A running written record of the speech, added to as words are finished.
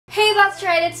Hey, that's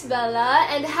right, it's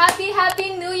Bella, and happy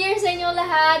New Year sa inyo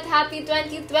lahat! Happy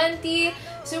 2020!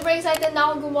 Super excited na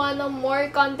akong gumawa ng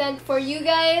more content for you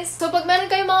guys. So pag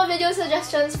meron kayong mga video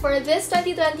suggestions for this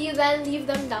 2020, then leave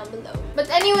them down below.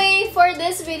 But anyway, for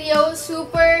this video,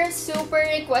 super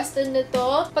requested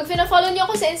nito. Pag fina-follow niyo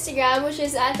ako sa Instagram, which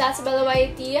is at ThatsBella,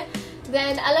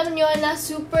 then alam nyo na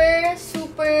super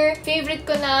favorite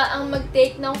ko na ang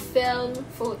mag-take ng film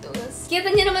photos. Kita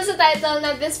nyo naman sa title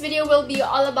na this video will be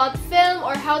all about film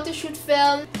or how to shoot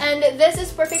film. And this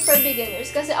is perfect for beginners.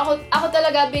 Kasi ako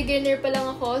talaga beginner pa lang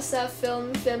ako sa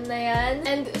film na yan.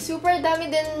 And super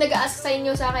dami din nag-ask sa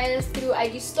inyo sa akin through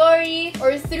IG story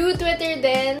or through Twitter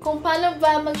din kung paano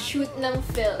ba mag-shoot ng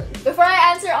film. Before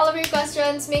I answer all of your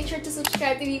questions, make sure to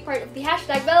subscribe to be part of the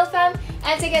 #BellaFam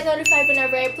and to get notified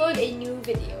whenever I upload a new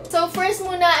video. So first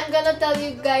muna, I'm gonna tell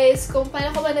you guys kung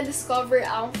paano ko ba na-discover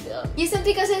ang film.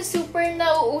 Recently kasi super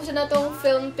nauuso na tong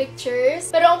film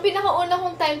pictures. Pero ang pinakauna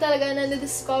kong time talaga na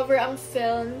na-discover ang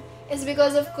film is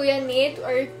because of Kuya Nate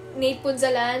or Nate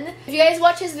Punzalan. If you guys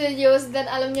watch his videos, then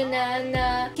alam nyo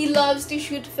na he loves to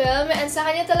shoot film. And sa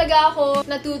kanya talaga ako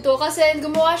natuto kasi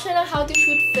gumawa siya ng how to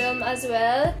shoot film as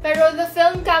well. Pero the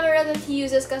film camera that he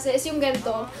uses kasi is yung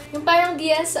ganito. Yung parang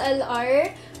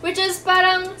DSLR. Which is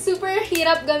parang super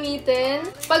hirap gamitin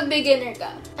pag beginner ka.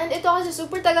 And ito kasi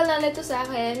super tagal na nito sa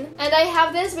akin. And I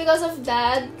have this because of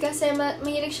Dad. Kasi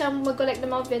mahilig siyang mag-collect ng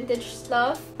mga vintage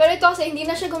stuff. Pero ito kasi hindi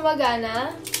na siya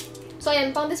gumagana. So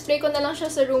ayan, pang-display ko na lang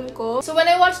siya sa room ko. So when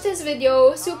I watched this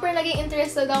video, super naging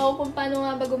interested ako kung paano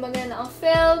nga ba gumagana ang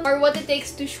film or what it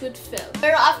takes to shoot film.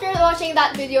 Pero after watching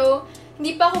that video,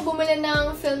 hindi pa ako bumili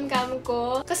ng film cam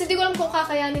ko. Kasi di ko alam kung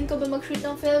kakayanin ko ba mag-shoot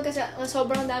ng film kasi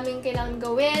sobrang daming kailangan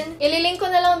gawin. Ililink ko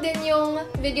na lang din yung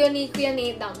video ni Kuya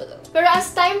Nate down below. Pero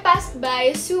as time passed by,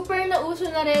 super nauso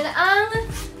na rin ang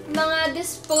mga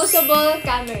disposable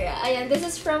camera. Ayan, this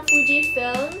is from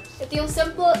Fujifilm. Ito yung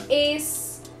Simple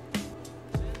Ace.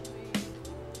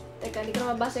 Teka, hindi ko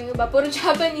na mabasa yung iba. Puro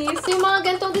Japanese. Yung mga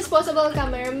gantong disposable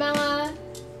camera, mga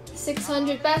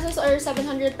 600 pesos or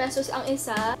 700 pesos ang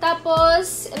isa.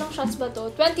 Tapos, ilang shots ba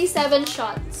to? 27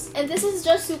 shots. And this is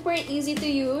just super easy to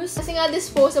use. Kasi nga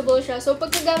disposable siya. So,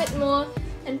 pagkagamit mo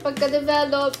and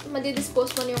pagka-develop,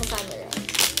 madidispose mo na yung camera.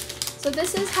 So,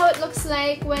 this is how it looks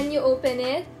like when you open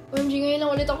it. OMG, ngayon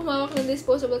lang ulit ako humawak ng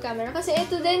disposable camera. Kasi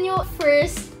ito din yung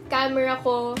first camera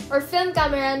ko or film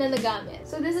camera na nagamit.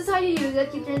 So, this is how you use it.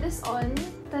 You turn this on.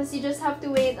 Tapos, you just have to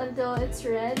wait until it's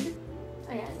red.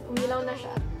 Ayan, umilaw na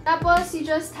siya. Tapos, you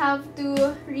just have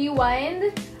to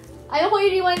rewind. Ayoko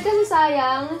i-rewind kasi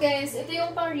sayang. Guys, ito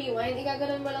yung pang-rewind.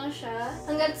 Igaganon mo lang siya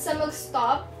hanggang sa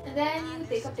mag-stop. And then, you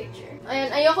take a picture. Ayan,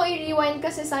 ayoko i-rewind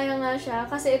kasi sayang nga siya.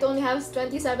 Kasi it only has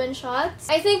 27 shots.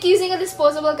 I think using a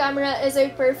disposable camera is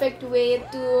a perfect way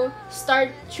to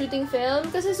start shooting film.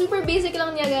 Kasi super basic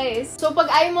lang niya, guys. So,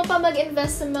 pag ayaw mo pa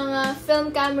mag-invest sa mga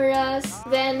film cameras,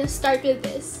 then start with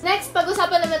this. Next,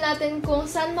 pag-usapan naman natin kung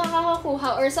saan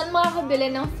makakakuha or saan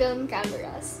makakabili ng film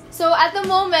cameras. So, at the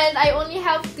moment, I only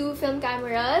have 2 film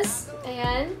cameras.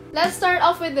 Ayan. Let's start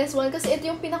off with this one kasi ito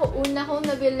yung pinakauna kong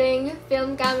nabiling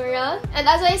film camera. And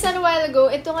as I said a while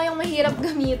ago, ito nga yung mahirap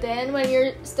gamitin when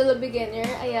you're still a beginner.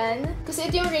 Ayan. Kasi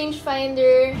ito yung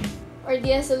rangefinder or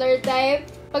DSLR type.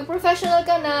 Pag professional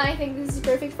ka na, I think this is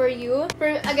perfect for you.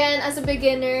 But again, as a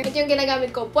beginner, ito yung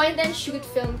ginagamit ko, point and shoot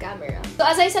film camera. So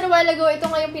as I said a while ago, ito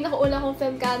nga yung pinakauna kong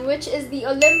film cam, which is the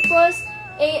Olympus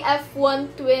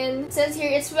AF1 Twin. Since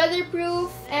here it's weatherproof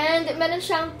and meron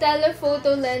siyang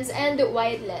telephoto lens and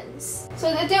wide lens. So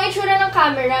ito yung itsura ng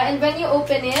camera and when you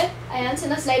open it, ayan,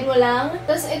 sinaslide mo lang.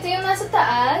 Tapos ito yung nasa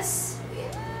taas.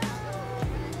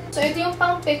 So ito yung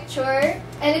pang picture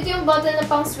and ito yung button na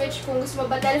pang switch kung gusto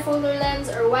mo ba telephoto lens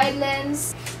or wide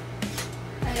lens.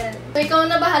 Ayan. So ikaw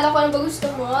na bahala kung ano ba gusto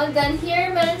mo. Then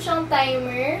here meron siyang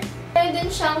timer. Meron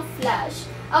din siyang flash.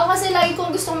 Ako kasi lagi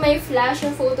kong gustong may flash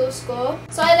yung photos ko.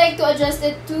 So, I like to adjust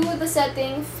it to the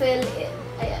setting fill in.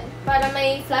 Ayan. Para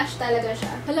may flash talaga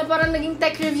siya. Hala, parang naging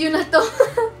tech review na to.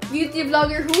 Beauty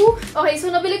vlogger who? Okay, so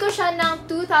nabili ko siya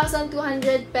ng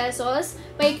 2,200 pesos.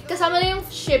 May kasama na yung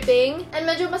shipping. And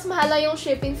medyo mas mahala yung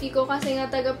shipping fee ko kasi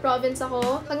nga taga-province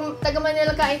ako. Pag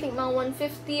taga-Manila ka, I think mga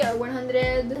 150 or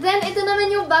 100. Then, ito naman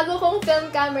yung bago kong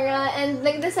film camera. And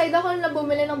nag-decide ako na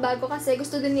bumili ng bago kasi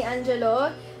gusto din ni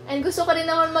Angelo. And gusto ko rin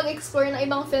naman mag-explore ng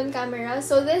ibang film camera.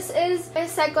 So, this is my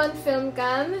second film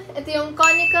cam. Ito yung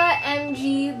Konica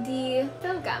MGD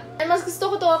film cam. And mas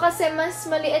gusto ko to kasi mas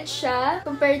maliit siya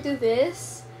compared to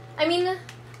this. I mean,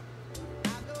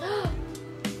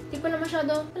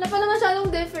 wala pa na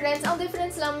masyadong difference. Ang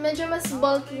difference lang, medyo mas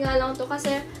bulky nga lang to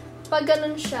kasi pag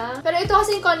ganun siya. Pero ito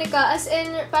kasi yung Konica, as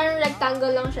in, parang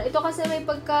rectangle lang siya. Ito kasi may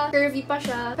pagka-curvy pa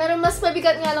siya. Pero mas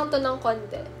mabigat nga lang to ng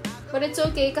konti. But it's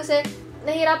okay kasi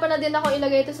nahirapan na din ako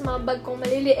ilagay ito sa mga bag kong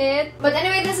maliliit. But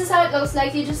anyway, this is how it looks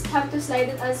like. You just have to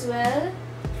slide it as well.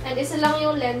 And isa lang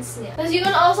yung lens niya. Tapos you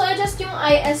can also adjust yung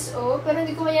ISO, pero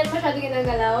hindi ko yan masyado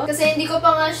ginagalaw. Kasi hindi ko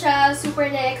pa nga siya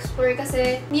super na-explore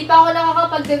kasi hindi pa ako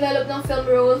nakakapag-develop ng film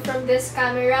roll from this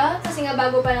camera. Kasi nga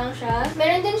bago pa lang siya.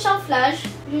 Meron din siyang flash.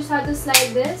 You just have to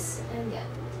slide this. And yan.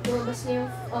 Lumabas niya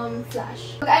yung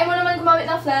flash. Pag ayaw mo naman gumamit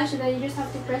ng flash, then you just have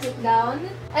to press it down.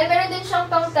 And meron din siyang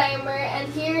pang timer. And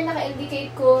here,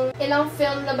 naka-indicate kung ilang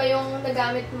film na ba yung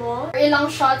nagamit mo. Or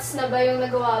ilang shots na ba yung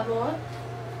nagawa mo.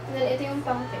 And then, ito yung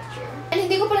pang-picture. And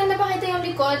hindi ko pala napakita yung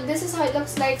likod. This is how it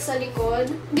looks like sa likod.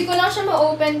 Hindi ko lang siya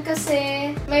ma-open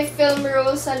kasi may film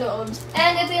roll sa loob.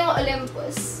 And ito yung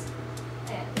Olympus.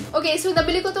 Ayan. Okay, so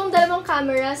nabili ko tong dalawang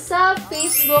camera sa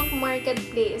Facebook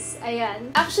Marketplace.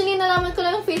 Ayan. Actually, nalaman ko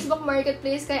lang yung Facebook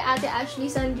Marketplace kay Ate Ashley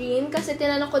Sandrine kasi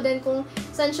tinanong ko din kung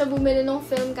saan siya bumili ng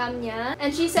film cam niya.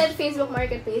 And she said Facebook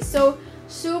Marketplace. So,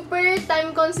 super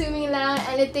time-consuming lang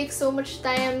and it takes so much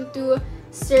time to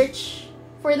search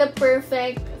for the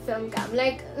perfect film cam.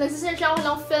 Like, nagsisearch ako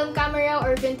ng film camera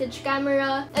or vintage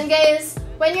camera. And guys,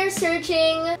 when you're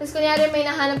searching, tapos kunyari may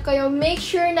nahanap kayo, make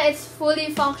sure na it's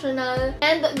fully functional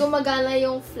and gumagana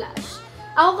yung flash.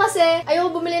 Ako kasi,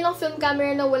 ayoko bumili ng film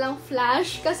camera na walang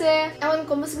flash kasi, ewan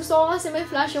ko, mas gusto ko kasi may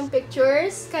flash yung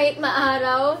pictures kahit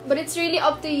maaraw. But it's really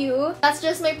up to you. That's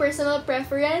just my personal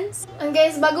preference. And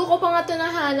guys, bago ko pa nga ito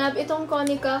nahanap, itong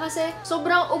Konica kasi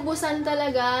sobrang ubusan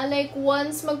talaga. Like,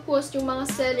 once mag-post yung mga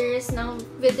sellers ng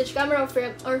vintage camera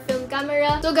or film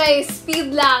camera. So guys,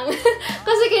 speed lang.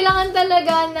 Kasi kailangan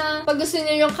talaga na pag gusto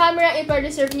niyo yung camera,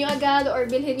 ipa-reserve niyo agad or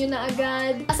bilhin niyo na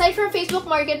agad. Aside from Facebook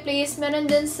Marketplace, meron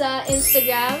din sa Instagram.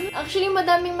 Actually,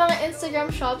 madaming mga Instagram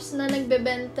shops na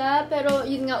nagbebenta, pero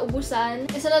yun nga, ubusan.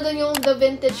 Isa na dun yung The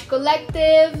Vintage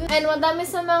Collective. And madami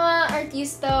sa mga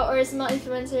artista or sa mga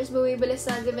influencers bumibili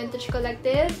sa The Vintage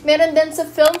Collective. Meron din sa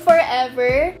Film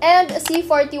Forever and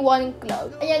C41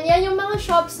 Club. Ayan, yan yung mga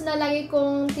shops na lagi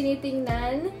kong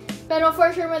tinitingnan. Pero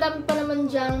for sure, madami pa naman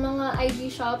dyang mga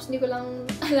IG shops. Hindi ko lang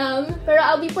alam. Pero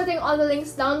I'll be putting all the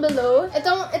links down below.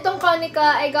 Itong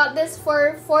Konica, I got this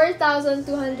for 4,200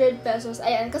 pesos.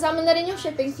 Ayan, kasama na rin yung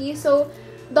shipping fee. So,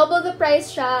 double the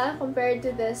price siya compared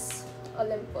to this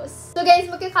Olympus. So guys,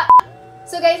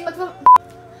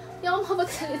 Hindi ako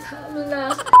makapagsalita.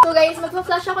 So guys,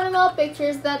 magpa-flash ako ng mga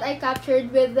pictures that I captured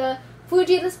with the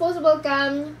Fuji disposable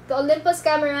cam, the Olympus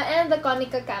camera, and the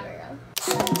Konica camera.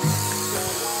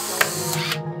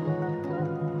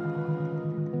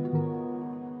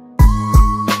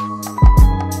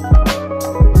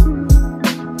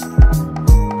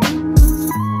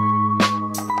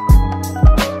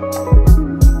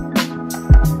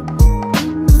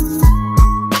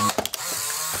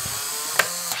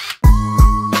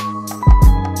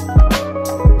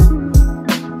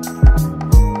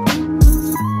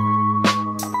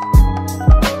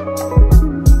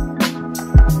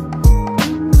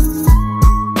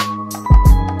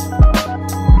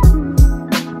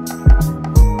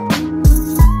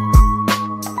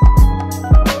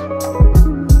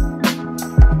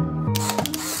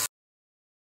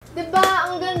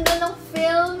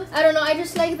 I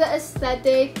just like the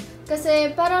aesthetic.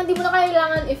 Kasi parang di mo na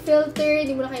kailangan i-filter,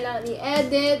 di mo na kailangan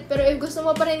i-edit. Pero if gusto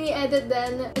mo pa rin i-edit,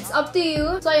 then it's up to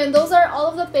you. So ayun, those are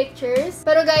all of the pictures.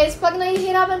 Pero guys, pag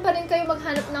nahihirapan pa rin kayo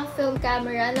maghanap ng film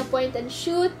camera na point and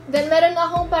shoot, then meron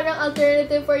akong parang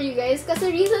alternative for you guys.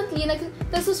 Kasi recently,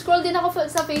 nag-scroll din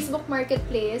ako sa Facebook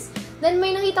Marketplace. Then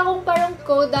may nakita kong parang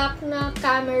Kodak na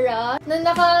camera na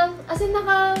as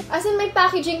in may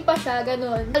packaging pa siya,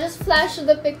 ganun. I'll just flash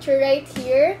the picture right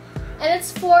here. And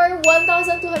it's for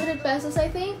 1,200 pesos, I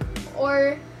think.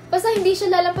 Or, basta hindi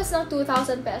siya lalampas ng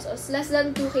 2,000 pesos. Less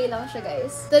than 2K lang siya,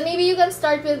 guys. Then maybe you can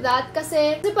start with that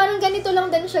kasi parang ganito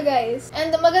lang din siya, guys. And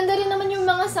maganda rin naman yung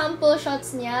mga sample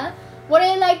shots niya. What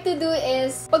I like to do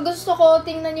is, pag gusto ko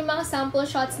tingnan yung mga sample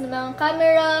shots ng mga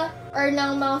camera or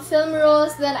ng mga film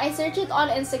rolls, then I search it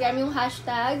on Instagram, yung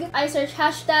hashtag. I search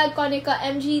hashtag Konica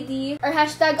MGD or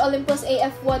hashtag Olympus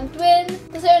AF1 Twin.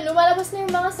 Kasi yun, lumalabas na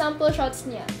yung mga sample shots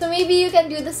niya. So maybe you can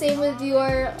do the same with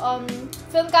your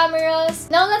film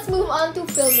cameras. Now let's move on to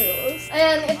film rolls.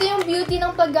 Ayan, ito yung beauty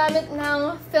ng paggamit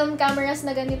ng film cameras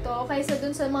na ganito kaysa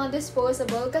dun sa mga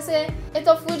disposable. Kasi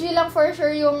ito, Fuji lang for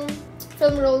sure yung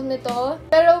film roll nito.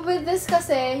 Pero with this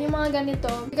kasi, yung mga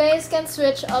ganito, you guys can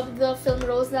switch up the film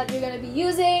rolls that you're gonna be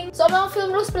using. So, ang mga film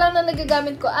rolls pala na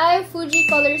nagagamit ko ay Fuji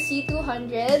Color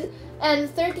C200 and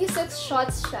 36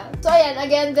 shots siya. So, ayan,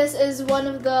 again, this is one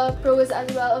of the pros as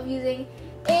well of using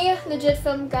a legit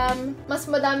film cam, mas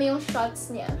madami yung shots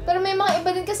niya. Pero may mga iba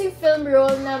din kasi film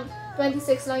roll na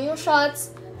 26 lang yung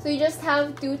shots. So you just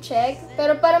have to check.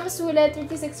 Pero para masulit,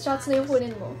 36 shots na yung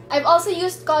kunin mo. I've also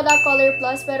used Kodak Color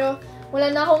Plus, pero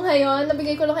wala na ako ngayon.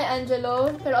 Nabigay ko lang kay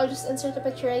Angelo. Pero I'll just insert a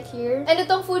picture right here. And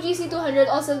itong Fuji C200,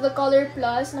 also the Color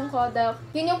Plus ng Kodak.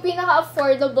 Yun yung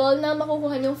pinaka-affordable na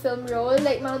makukuha yung film roll.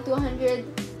 Like mga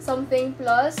 200 something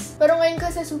plus. Pero ngayon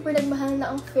kasi super nagmahal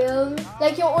na ang film.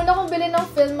 Like yung una kong bilhin ng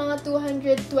film, mga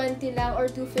 220 lang or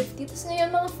 250. Tapos ngayon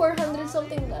mga 400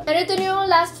 something na. And ito yung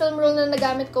last film roll na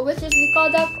nagamit ko, which is the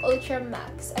Kodak Ultra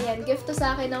Max. Ayan, gift to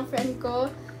sa akin ng friend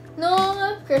ko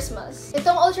noong Christmas.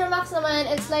 Itong Ultra Max naman,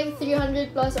 it's like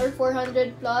 300 plus or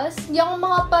 400 plus. Hindi ako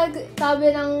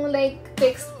makapagsabi ng like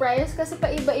fixed price kasi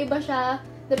paiba-iba siya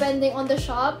depending on the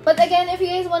shop. But again, if you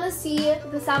guys wanna see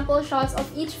the sample shots of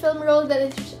each film roll,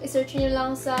 then i-search nyo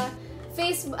lang sa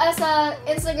Facebook, sa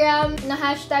Instagram na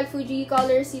hashtag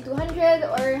FujiColorC200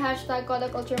 or hashtag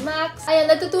Kodak Ultra Max. Ayan,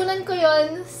 natutunan ko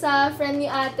yon sa friend ni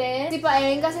ate. Di pa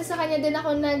ayun, kasi sa kanya din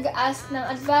ako nag-ask ng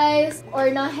advice or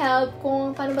ng help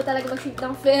kung paano ba talaga mag-shoot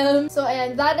ng film. So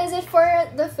ayan, that is it for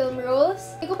the film rolls.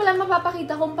 Hindi ko pala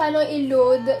mapapakita kung paano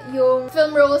i-load yung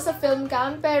film rolls sa film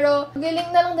cam, pero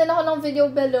mag-link na lang din ako ng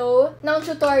video below ng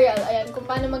tutorial. Ayan, kung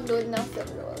paano mag-load ng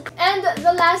film roll. And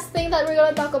the last thing that we're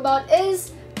gonna talk about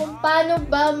is kung paano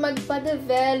ba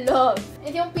magpa-develop.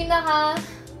 Ito yung pinaka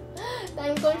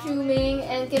time-consuming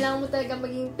and kailangan mo talaga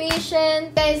maging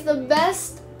patient. Guys, the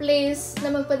best place na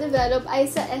magpa-develop ay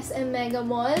sa SM Mega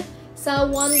Mall, sa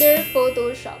Wonder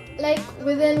Photoshop. Like,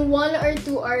 within 1 or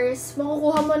 2 hours,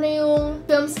 makukuha mo na yung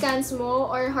film scans mo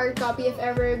or hard copy if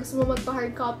ever gusto mo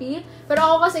magpa-hard copy. Pero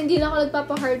ako kasi hindi na ako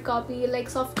nagpapa-hard copy, like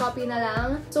soft copy na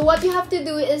lang. So, what you have to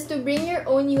do is to bring your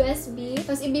own USB.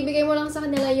 Tapos, ibibigay mo lang sa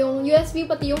kanila yung USB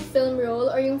pati yung film roll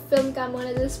or yung film cam mo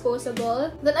na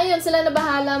disposable. Then, ayun, sila na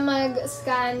bahala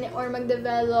mag-scan or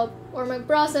mag-develop or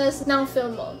mag-process ng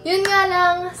film mo. Yun nga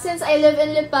lang, since I live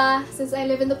in Lipa, since I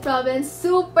live in the province,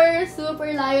 super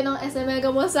layo ng SM Mega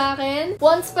Mall sa akin.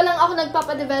 Once pa lang ako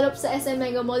nagpapadevelop sa SM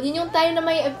Mega Mall. Yun yung time na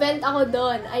may event ako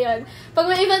doon. Ayun. Pag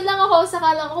may event lang ako,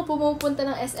 saka lang ako pumupunta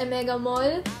ng SM Mega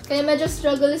Mall. Kaya medyo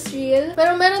struggle is real.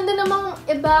 Pero meron din namang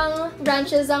ibang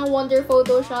branches ang Wonder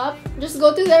Photoshop. Just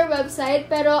go to their website.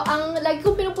 Pero ang lagi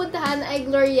kong pinupuntahan ay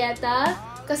Glorieta.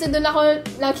 Kasi doon ako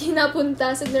lagi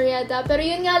napunta sa Glorieta. Pero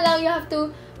yun nga lang, you have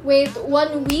to wait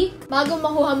 1 week bago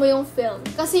makuha mo yung film.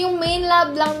 Kasi yung main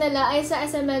lab lang nila ay sa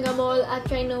SM Mega Mall at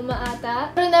Trinoma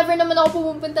ata. Pero never naman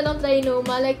ako pupunta ng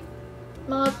Trinoma. Like,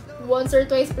 mga once or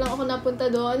twice pa lang ako napunta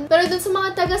doon. Pero doon sa mga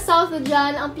taga-south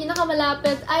dyan, ang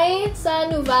pinakamalapit ay sa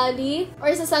Nuvali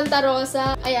or sa Santa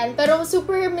Rosa. Ayan. Pero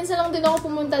super minsan lang din ako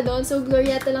pumunta doon. So,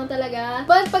 Glorieta lang talaga.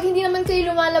 But pag hindi naman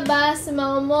kayo lumalabas sa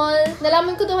mga mall,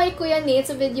 nalaman ko to kay Kuya Nate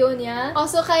sa video niya.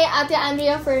 Also kay Ate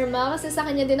Andrea Firma kasi sa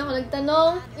kanya din ako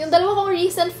nagtanong. Yung dalawa kong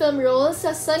recent film rolls, sa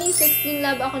Sunny 16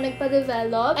 Lab ako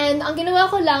nagpa-develop. And ang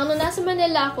ginawa ko lang, nung nasa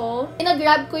Manila ako,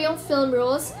 pinagrab ko yung film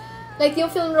rolls. Like,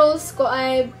 yung film rolls ko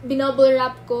ay binubble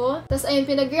wrap ko. Tapos, ayun,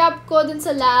 pinag-grab ko dun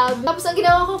sa lab. Tapos, ang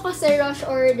ginawa ko kasi rush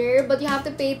order, but you have to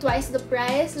pay twice the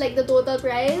price, like the total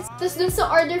price. Tapos, dun sa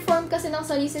order form kasi ng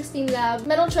Sunny 16 Lab,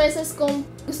 merong choices kung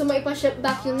gusto mo ipa-ship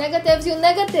back yung negatives. Yung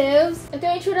negatives, ito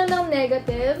yung itsura ng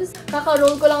negatives.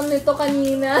 Kaka-roll ko lang nito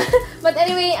kanina. But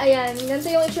anyway, ayan, ganito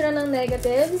yung itsura ng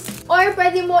negatives. Or,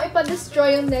 pwede mo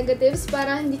ipa-destroy yung negatives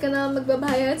para hindi ka na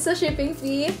magbabayad sa shipping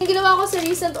fee. Yung ginawa ko sa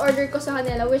recent order ko sa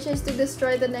kanila, which is to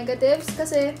destroy the negatives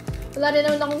kasi wala rin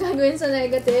naman akong gagawin sa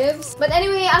negatives. But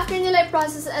anyway, after nila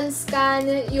i-process and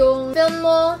scan yung film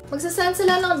mo, magsasend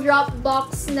sila ng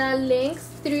Dropbox na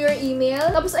links through your email.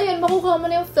 Tapos ayun, makukuha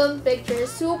mo na yung film picture.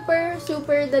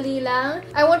 Super dali lang.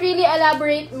 I won't really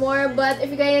elaborate more, but if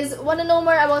you guys wanna know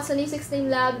more about Sunny 16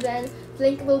 Lab, then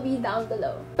link will be down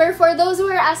below. But for those who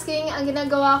are asking, ang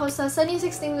ginagawa ko sa Sunny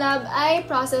 16 Lab ay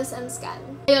process and scan.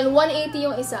 Ayun, 180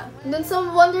 yung isa. Dun sa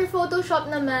Wonder Photoshop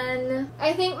naman,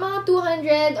 I think mga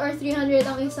 200 or 300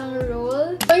 ang isang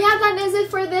roll. So yeah, that is it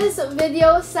for this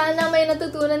video. Sana may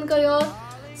natutunan kayo.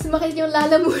 Sumakit yung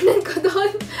lalamunan ko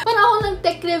doon. Parang ako ng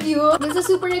tech review. Dun sa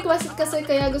super requested kasi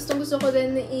kaya gustong-gusto ko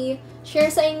din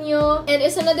i-share sa inyo. And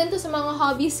isa na din to sa mga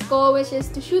hobbies ko, which is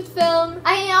to shoot film.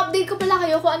 Ay, i-update ko pala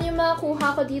kayo kung ano yung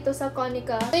makuha ko dito sa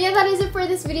Konica. So yeah, that is it for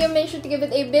this video. Make sure to give it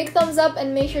a big thumbs up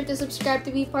and make sure to subscribe to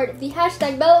be part of the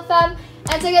 #BellaFam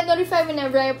and to get notified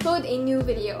whenever I upload a new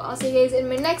video. I'll see you guys in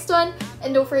my next one.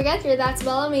 And don't forget, your That's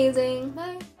Bella Amazing. Bye!